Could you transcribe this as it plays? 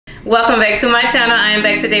Welcome back to my channel. I am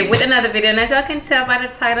back today with another video, and as y'all can tell by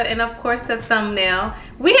the title and of course the thumbnail,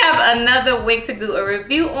 we have another wig to do a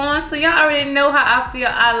review on. So y'all already know how I feel.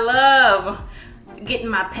 I love getting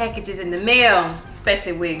my packages in the mail,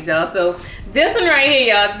 especially wigs, y'all. So this one right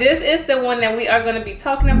here, y'all, this is the one that we are going to be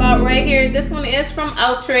talking about right here. This one is from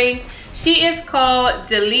OUTRE. She is called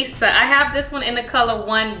Julisa. I have this one in the color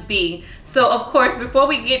 1B. So of course, before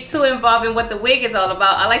we get too involved in what the wig is all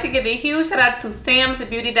about, I'd like to give a huge shout out to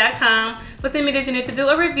samsbeauty.com for sending me this unit to do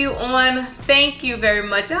a review on. Thank you very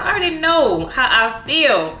much. Y'all already know how I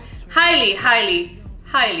feel.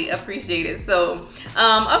 Highly appreciate it. So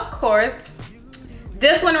of course,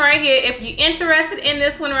 this one right here, if you're interested in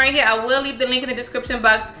this one right here, I will leave the link in the description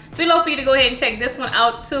box below for you to go ahead and check this one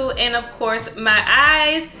out too. And of course, my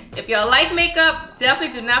eyes. If y'all like makeup,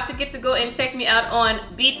 definitely do not forget to go and check me out on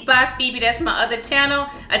Beats by Phoebe. That's my other channel.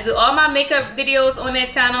 I do all my makeup videos on that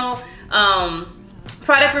channel,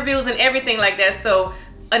 product reviews and everything like that. So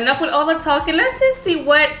enough with all the talking. Let's just see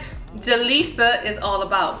what Julisa is all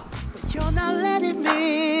about. You're not letting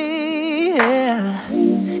me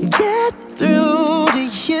get through to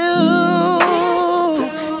you.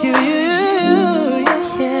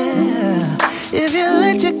 If you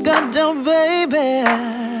let your guard down, baby,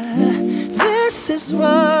 this is what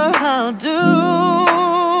I'll do.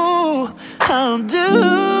 Come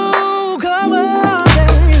on,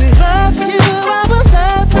 baby. Love you, I will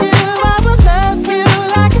love you, I will love you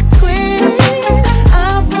like a queen.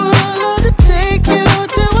 I'm willing to take you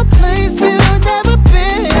to a place you've never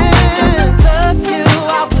been. Love you,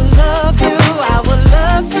 I will love you, I will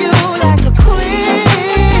love you like a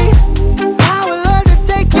queen. I would love to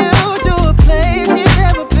take you to a place you've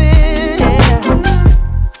never been.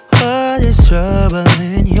 What is trouble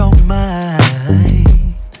in your mind?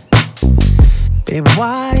 Babe,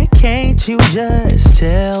 why can't you just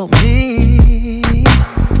tell me?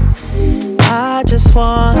 I just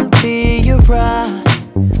wanna be your bride,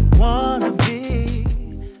 wanna be.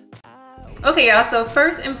 Okay, y'all, so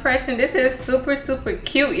first impression, this is super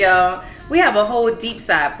cute, y'all. We have a whole deep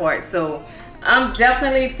side part, so I'm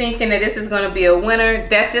definitely thinking that this is going to be a winner.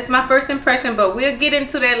 That's just my first impression, but we'll get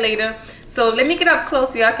into that later. So let me get up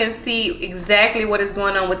close so y'all can see exactly what is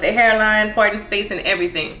going on with the hairline, parting space, and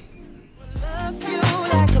everything. Love you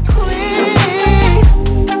like a queen.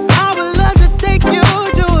 I would love to take you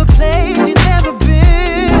to a place you've never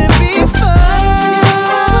been before.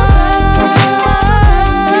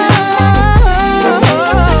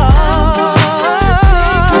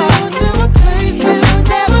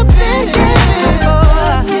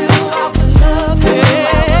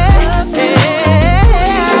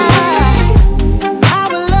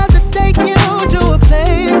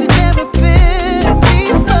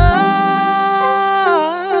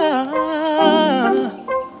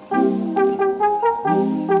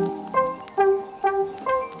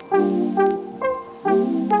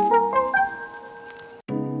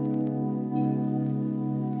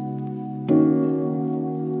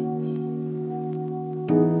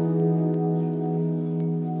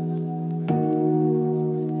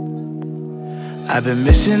 I've been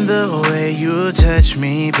missing the way you touch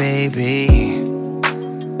me, baby.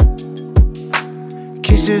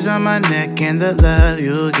 Kisses on my neck and the love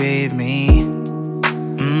you gave me.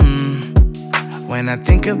 When I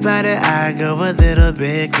think about it, I go a little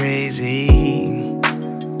bit crazy.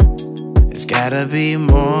 It's gotta be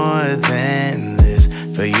more than this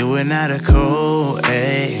for you and I to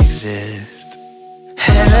coexist.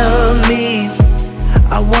 Help me,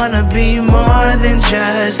 I wanna be more than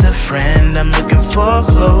just a friend. I'm looking for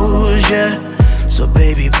closure, so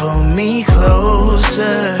baby pull me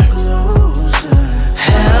closer.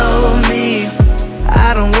 Help me,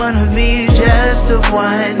 I don't wanna be just a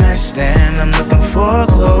one night stand. I'm looking for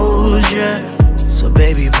closure, so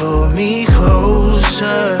baby pull me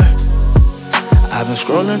closer. I've been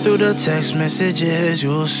scrolling through the text messages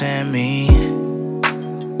you sent me,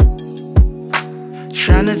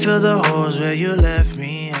 trying to fill the holes where you left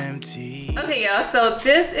me empty. Okay, y'all, so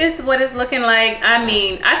this is what it's looking like. I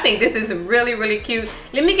mean, I think this is really cute.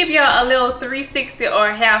 Let me give y'all a little 360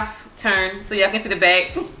 or half turn so y'all can see the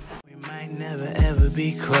back. We might never ever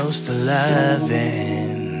be close to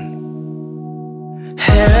loving.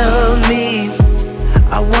 Help me,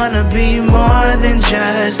 I wanna be more than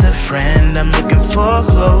just a friend. I'm looking for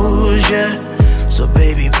closure, so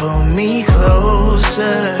baby pull me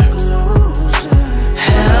closer.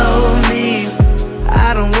 Help me,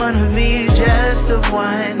 I don't wanna be just a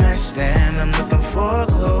one night stand. I'm looking for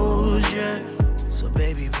closure, so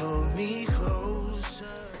baby pull me closer.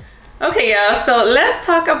 Okay, y'all, so let's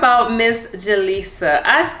talk about Miss Julisa.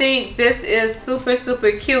 I think this is super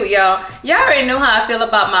cute, y'all. Y'all already know how I feel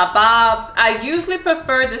about my bobs. I usually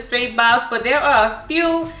prefer the straight bobs, but there are a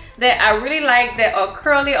few that I really like that are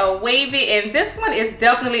curly or wavy, and this one is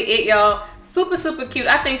definitely it, y'all. Super cute.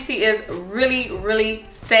 I think she is really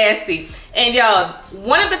sassy. And y'all,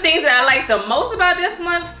 one of the things that I like the most about this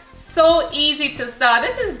one, so easy to style.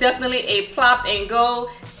 This is definitely a plop and go.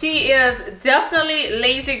 She is definitely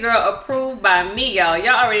lazy girl approved by me, y'all.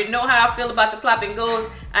 Y'all already know how I feel about the plop and goes.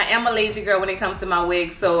 I am a lazy girl when it comes to my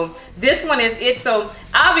wigs, so this one is it. So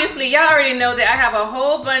obviously y'all already know that I have a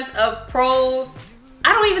whole bunch of pros.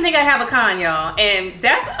 I don't even think I have a con, y'all, and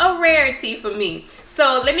that's a rarity for me.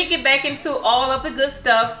 So let me get back into all of the good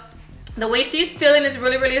stuff. The way she's feeling is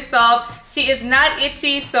really soft. She is not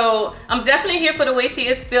itchy, so I'm definitely here for the way she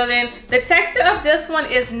is feeling. The texture of this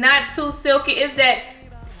one is not too silky. It's that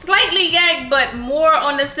slightly yak, but more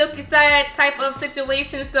on the silky side type of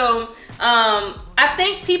situation. So I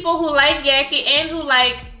think people who like yakky and who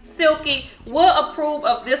like silky will approve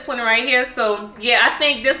of this one right here. So yeah, I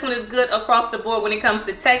think this one is good across the board when it comes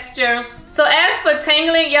to texture. So as for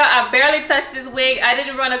tangling, y'all, I barely touched this wig. I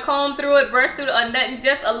didn't run a comb through it, brush through it, or nothing.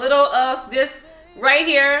 Just a little of this right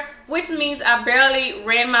here, which means I barely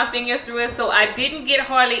ran my fingers through it. So I didn't get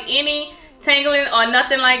hardly any tangling or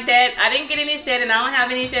nothing like that. I didn't get any shedding. I don't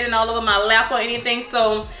have any shedding all over my lap or anything.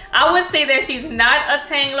 So I would say that she's not a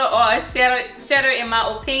tangler or a shedder in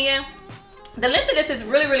my opinion. The length of this is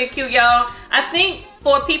really cute, y'all. I think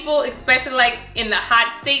for people, especially like in the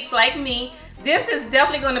hot states like me, this is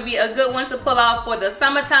definitely going to be a good one to pull out for the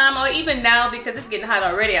summertime or even now because it's getting hot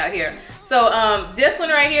already out here. So this one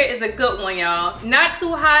right here is a good one, y'all. Not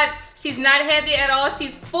too hot. She's not heavy at all.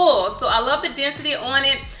 She's full. So I love the density on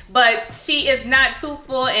it, but she is not too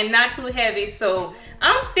full and not too heavy. So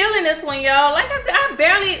I'm feeling this one, y'all. Like I said,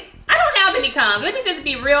 I don't have any cons. Let me just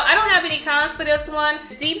be real. I don't have any cons for this one.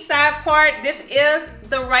 The deep side part, this is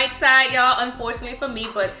the right side, y'all, unfortunately for me.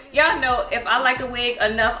 But y'all know if I like a wig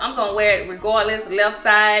enough, I'm going to wear it regardless, left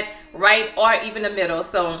side, right, or even the middle.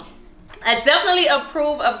 So I definitely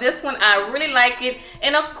approve of this one. I really like it.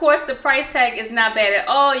 And of course, the price tag is not bad at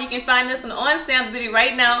all. You can find this one on Sam's Beauty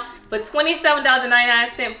right now for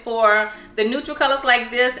 $27.99 for the neutral colors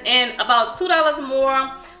like this, and about $2 more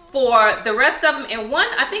for the rest of them. And one,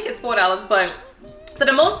 I think it's $4, but for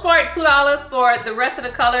the most part, $2 for the rest of the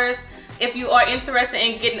colors if you are interested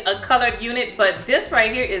in getting a colored unit. But this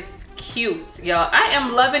right here is cute, y'all. I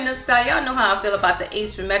am loving this style. Y'all know how I feel about the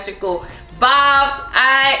asymmetrical bobs.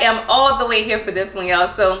 I am all the way here for this one, y'all.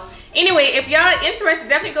 So anyway, if y'all interested,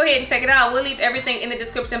 definitely go ahead and check it out. We'll leave everything in the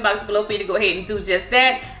description box below for you to go ahead and do just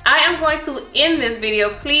that. I am going to end this video.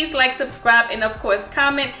 Please like, subscribe, and of course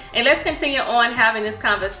comment, and let's continue on having this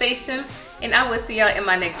conversation, and I will see y'all in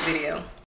my next video.